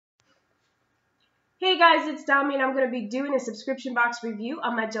Hey guys, it's Dami and I'm going to be doing a subscription box review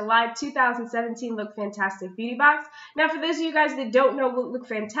on my July 2017 Lookfantastic beauty box. Now for those of you guys that don't know what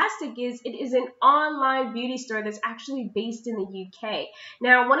Lookfantastic is, it is an online beauty store that's actually based in the UK.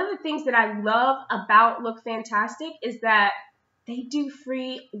 Now one of the things that I love about Lookfantastic is that they do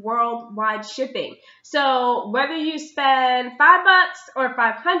free worldwide shipping. So whether you spend $5 or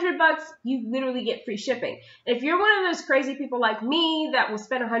 $500, you literally get free shipping. If you're one of those crazy people like me that will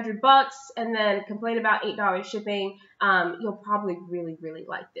spend $100 and then complain about $8 shipping, you'll probably really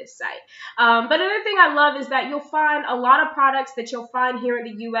like this site. But another thing I love is that you'll find a lot of products that you'll find here in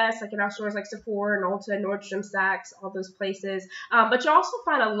the US, like in our stores like Sephora and Ulta, Nordstrom, Saks, all those places. But you'll also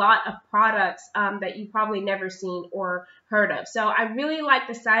find a lot of products that you've probably never seen or heard of. So I really like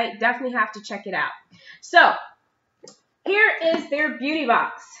the site. Definitely have to check it out. So here is their beauty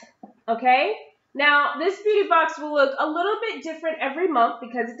box. Okay. Now this beauty box will look a little bit different every month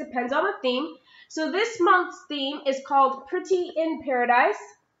because it depends on the theme. So this month's theme is called Pretty in Paradise.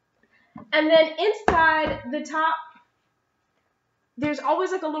 And then inside the top, there's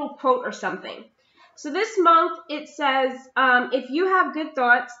always like a little quote or something. So this month it says, if you have good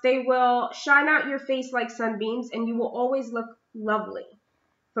thoughts, they will shine out your face like sunbeams and you will always look lovely.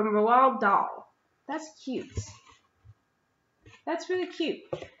 From Roald Dahl. That's cute. That's really cute.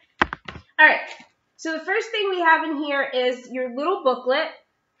 Alright, so the first thing we have in here is your little booklet.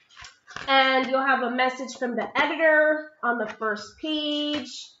 And you'll have a message from the editor on the first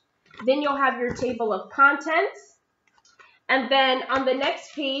page. Then you'll have your table of contents. And then on the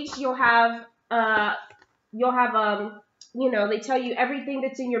next page, you'll have they tell you everything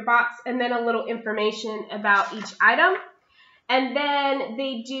that's in your box and then a little information about each item. And then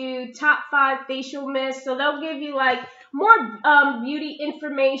they do top 5 facial mists. So they'll give you like more beauty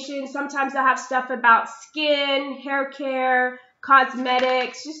information. Sometimes they'll have stuff about skin, hair care,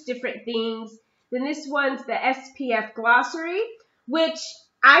 cosmetics, just different things. Then this one's the SPF glossary, which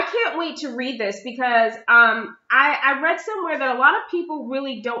I can't wait to read this because I read somewhere that a lot of people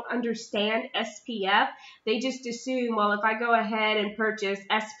really don't understand SPF. They just assume, well, if I go ahead and purchase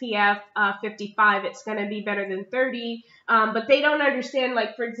SPF 55, it's going to be better than 30. But they don't understand,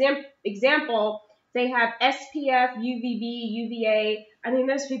 like, for example, they have SPF, UVB, UVA. I mean,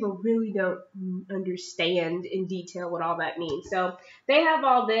 those people really don't understand in detail what all that means. So they have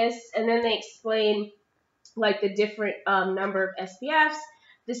all this, and then they explain, like, the different number of SPFs.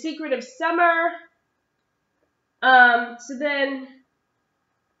 The Secret of Summer. So then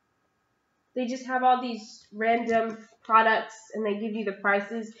they just have all these random products and they give you the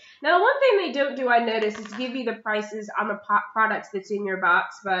prices. Now, the one thing they don't do, I noticed, is give you the prices on the products that's in your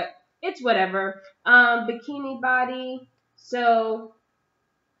box, but it's whatever. Bikini Body. So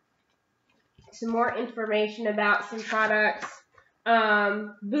some more information about some products.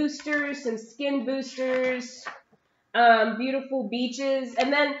 Boosters, some skin boosters. Beautiful beaches,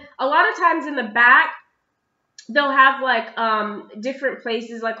 and then a lot of times in the back they'll have like different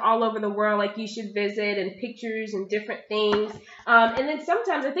places like all over the world like you should visit and pictures and different things, and then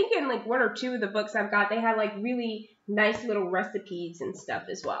sometimes I think in like 1 or 2 of the books I've got, they have like really nice little recipes and stuff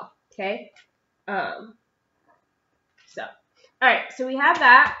as well. Okay, so alright, so we have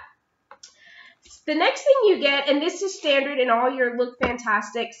that. The next thing you get, and this is standard in all your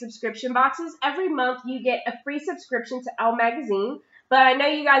Lookfantastic subscription boxes, every month you get a free subscription to Elle magazine. But I know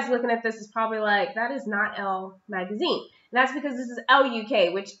you guys looking at this is probably like, that is not Elle magazine. And that's because this is Elle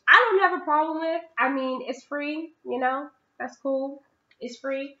UK, which I don't have a problem with. I mean, it's free, you know, that's cool. It's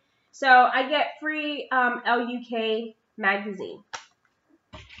free. So I get free Elle UK magazine.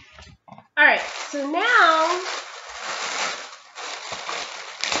 All right, so now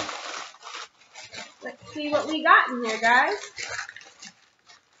let's see what we got in here, guys.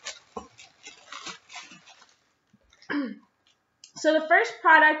 So the first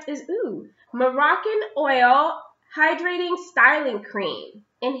product is, Moroccan Oil Hydrating Styling Cream.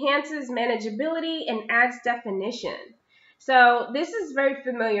 Enhances manageability and adds definition. So this is very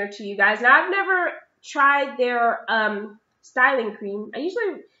familiar to you guys. Now, I've never tried their styling cream. I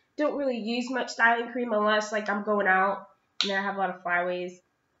usually don't really use much styling cream unless, like, I'm going out and I have a lot of flyaways.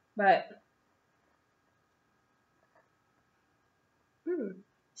 But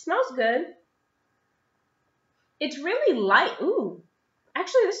smells good. It's really light. Ooh,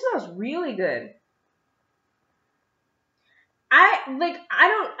 actually, this smells really good. I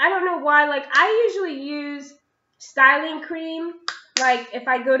don't know why. Like, I usually use styling cream, like if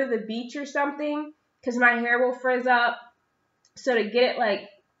I go to the beach or something, because my hair will frizz up. So to get it, like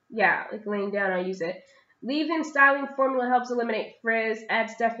laying down, I use it. Leave-in styling formula helps eliminate frizz,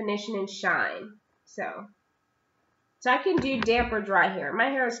 adds definition and shine. So So I can do damp or dry hair. My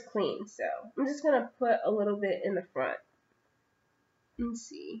hair is clean, so I'm just going to put a little bit in the front. Let's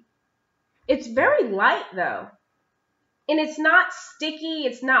see. It's very light, though. And it's not sticky.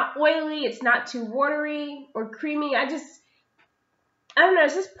 It's not oily. It's not too watery or creamy. I don't know.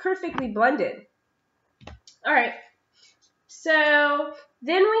 It's just perfectly blended. All right. So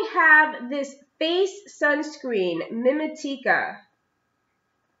then we have this face sunscreen, Mimetica.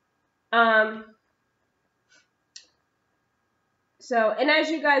 And as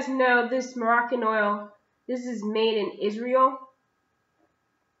you guys know, this Moroccan oil, this is made in Israel,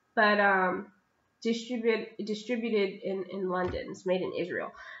 but distributed in London. It's made in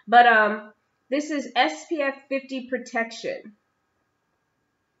Israel. But this is SPF 50 protection.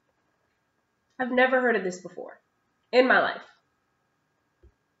 I've never heard of this before in my life.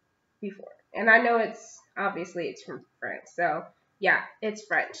 And I know obviously it's from France. So yeah, it's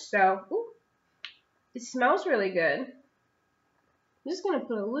French. So it smells really good. I'm just going to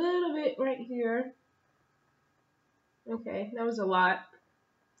put a little bit right here. Okay, that was a lot.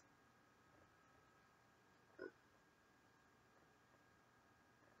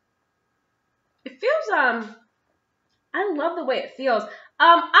 It feels, I love the way it feels.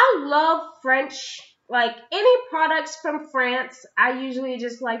 I love French, like any products from France, I usually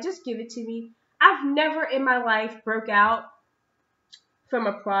just give it to me. I've never in my life broke out from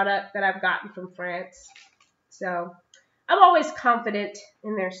a product that I've gotten from France. So I'm always confident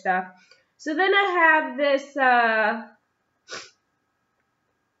in their stuff. So then I have this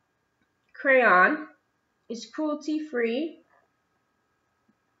crayon. It's cruelty-free.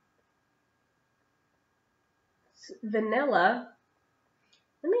 It's vanilla.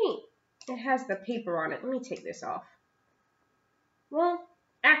 It has the paper on it. Let me take this off. Well,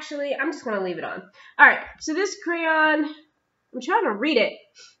 actually, I'm just going to leave it on. All right, so this crayon, I'm trying to read it.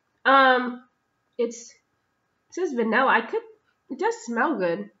 It says vanilla. It does smell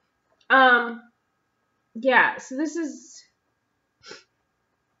good. Yeah, so this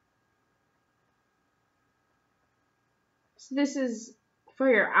is for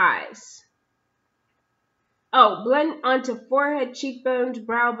your eyes. Oh, blend onto forehead, cheekbones,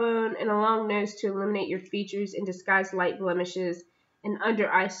 brow bone, and a long nose to eliminate your features and disguise light blemishes and under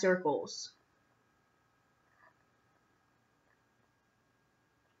eye circles.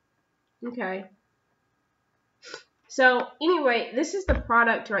 Okay. So anyway, this is the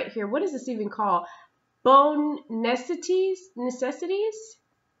product right here. What is this even called? Bone Necessities?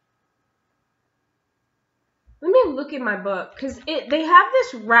 Let me look in my book because they have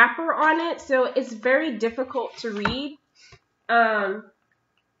this wrapper on it, so it's very difficult to read.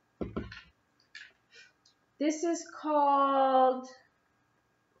 This is called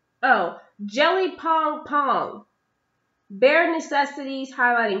Jelly Pong Pong Bare Necessities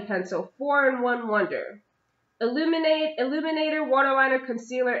Highlighting Pencil 4-in-1 Wonder. Illuminator, waterliner,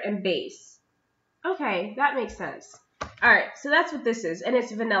 concealer, and base. Okay, that makes sense. Alright, so that's what this is, and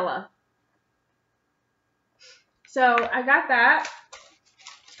it's vanilla. So I got that.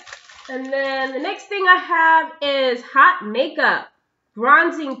 And then the next thing I have is Hot Makeup.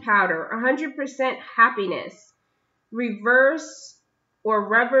 Bronzing Powder, 100% Happiness. Reverse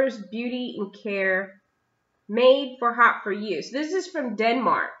Beauty and Care. Made for Hot for You. So this is from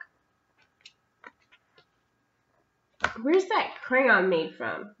Denmark. Where's that crayon made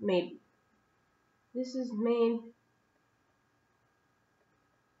from? This is made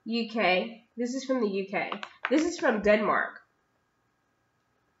UK. This is from the UK. This is from Denmark.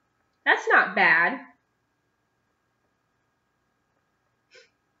 That's not bad.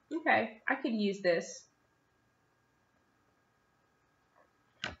 Okay, I could use this.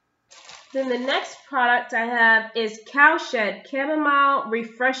 Then the next product I have is Cowshed Chamomile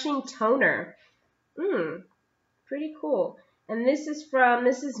Refreshing Toner. Pretty cool. And this is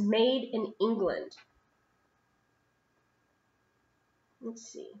made in England. Let's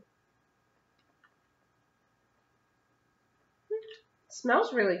see. It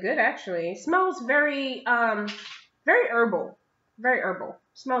smells really good, actually. It smells very herbal. Very herbal.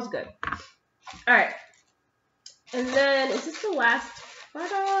 Smells good. Alright. And then, is this the last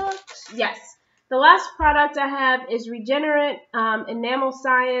product? Yes. The last product I have is Regenerate Enamel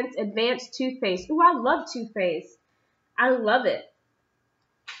Science Advanced Toothpaste. Ooh, I love toothpaste. I love it.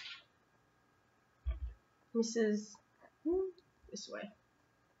 This is this way.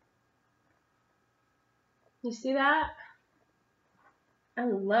 You see that? I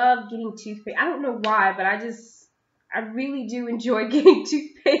love getting toothpaste. I don't know why, but I really do enjoy getting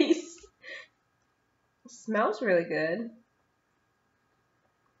toothpaste. It smells really good.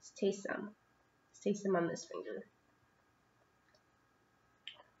 Let's taste some. Let's taste some on this finger.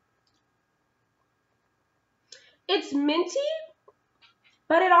 It's minty,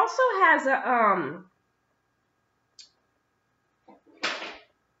 but it also has a,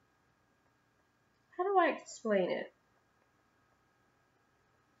 how do I explain it?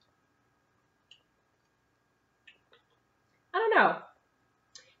 I don't know.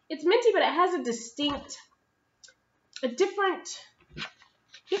 It's minty, but it has a distinct, a different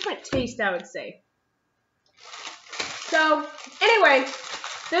taste, I would say. So, anyway,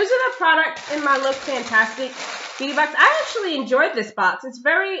 those are the products in my Lookfantastic beauty box. I actually enjoyed this box. It's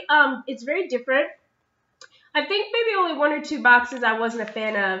very different. I think maybe only 1 or 2 boxes I wasn't a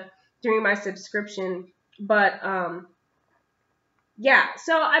fan of during my subscription, but yeah.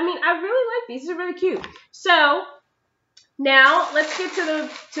 So I mean, I really like these. These are really cute. So now let's get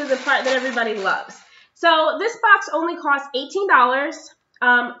to the part that everybody loves. So this box only costs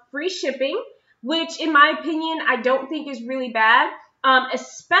 $18, free shipping, which in my opinion I don't think is really bad,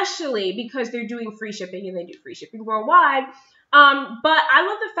 especially because they're doing free shipping and they do free shipping worldwide. But I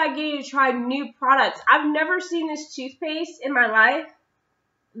love the fact getting to try new products. I've never seen this toothpaste in my life.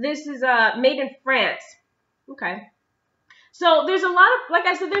 This is made in France. Okay. So there's a lot of, like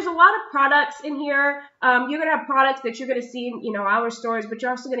I said, there's a lot of products in here. You're going to have products that you're going to see in, you know, our stores, but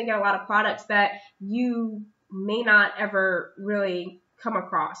you're also going to get a lot of products that you may not ever really come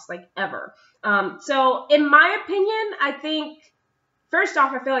across, like ever. So in my opinion, I think, first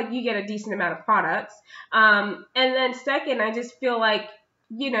off, I feel like you get a decent amount of products. And then second, I just feel like,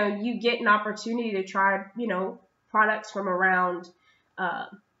 you know, you get an opportunity to try, you know, products from around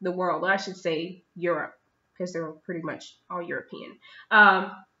the world, or I should say Europe, because they're pretty much all European.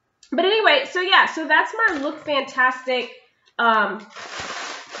 But anyway, so yeah, so that's my Lookfantastic,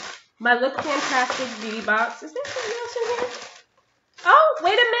 beauty box. Is there something else in here? Oh,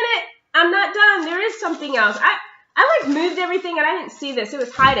 wait a minute. I'm not done. There is something else. I like moved everything and I didn't see this. It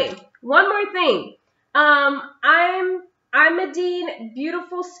was hiding. One more thing. I'm Medine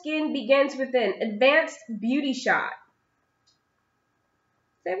Beautiful Skin Begins Within Advanced Beauty Shot.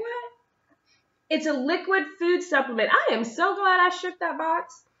 Say what? It's a liquid food supplement. I am so glad I shipped that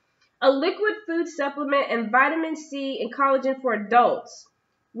box. A liquid food supplement and vitamin C and collagen for adults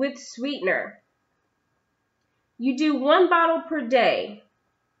with sweetener. You do 1 bottle per day.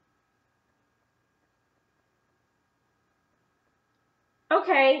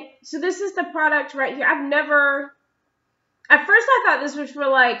 Okay, so this is the product right here. I've never, at first I thought this was for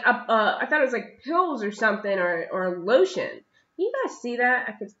like, I thought it was like pills or something or lotion. Can you guys see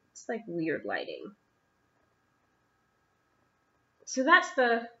that? It's like weird lighting. So that's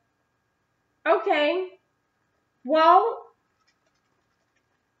the, okay. Well,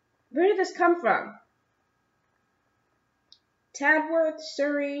 where did this come from? Tadworth,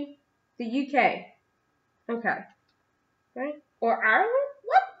 Surrey, the UK. Okay. Right? Or Ireland?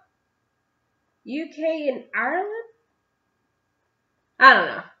 What? UK and Ireland? I don't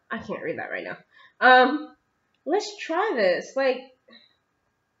know. I can't read that right now. Let's try this. Like,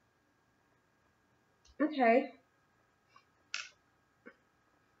 okay.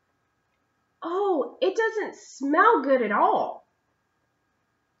 Oh, it doesn't smell good at all.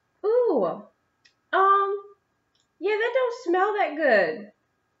 Ooh. Yeah, that don't smell that good.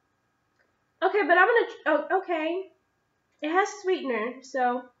 Okay, but I'm gonna, oh, okay. It has sweetener,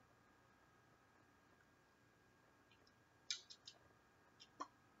 so.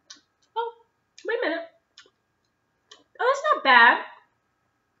 Oh, wait a minute. Oh, that's not bad.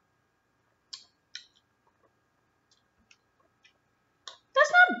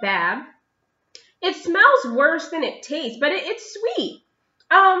 That's not bad. It smells worse than it tastes, but it's sweet.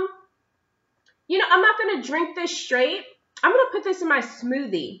 You know, I'm not going to drink this straight. I'm going to put this in my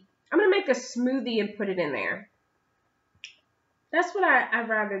smoothie. I'm going to make a smoothie and put it in there. That's what I'd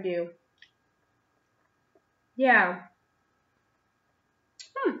rather do. Yeah.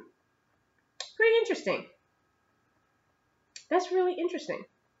 Pretty interesting. That's really interesting.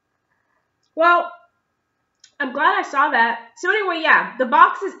 Well, I'm glad I saw that. So anyway, yeah, the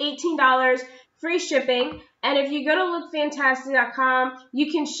box is $18, free shipping. And if you go to lookfantastic.com,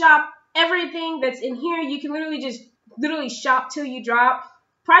 you can shop everything that's in here. You can literally shop till you drop.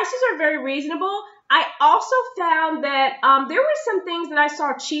 Prices are very reasonable. I also found that there were some things that I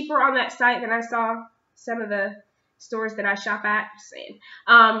saw cheaper on that site than I saw some of the stores that I shop at. Just saying.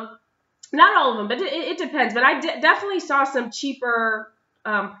 Not all of them, but it depends. But I definitely saw some cheaper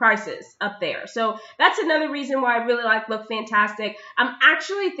prices up there. So that's another reason why I really like Lookfantastic. I'm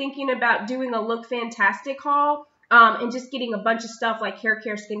actually thinking about doing a Lookfantastic haul and just getting a bunch of stuff like hair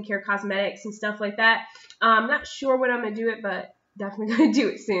care, skincare, cosmetics, and stuff like that. I'm not sure when I'm going to do it, but definitely going to do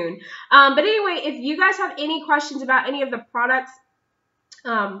it soon. But anyway, if you guys have any questions about any of the products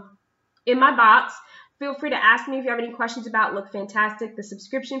in my box, feel free to ask me if you have any questions about Lookfantastic, the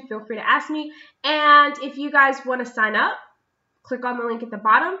subscription. Feel free to ask me. And if you guys want to sign up, click on the link at the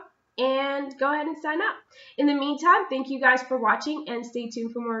bottom and go ahead and sign up. In the meantime, thank you guys for watching and stay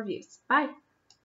tuned for more reviews. Bye.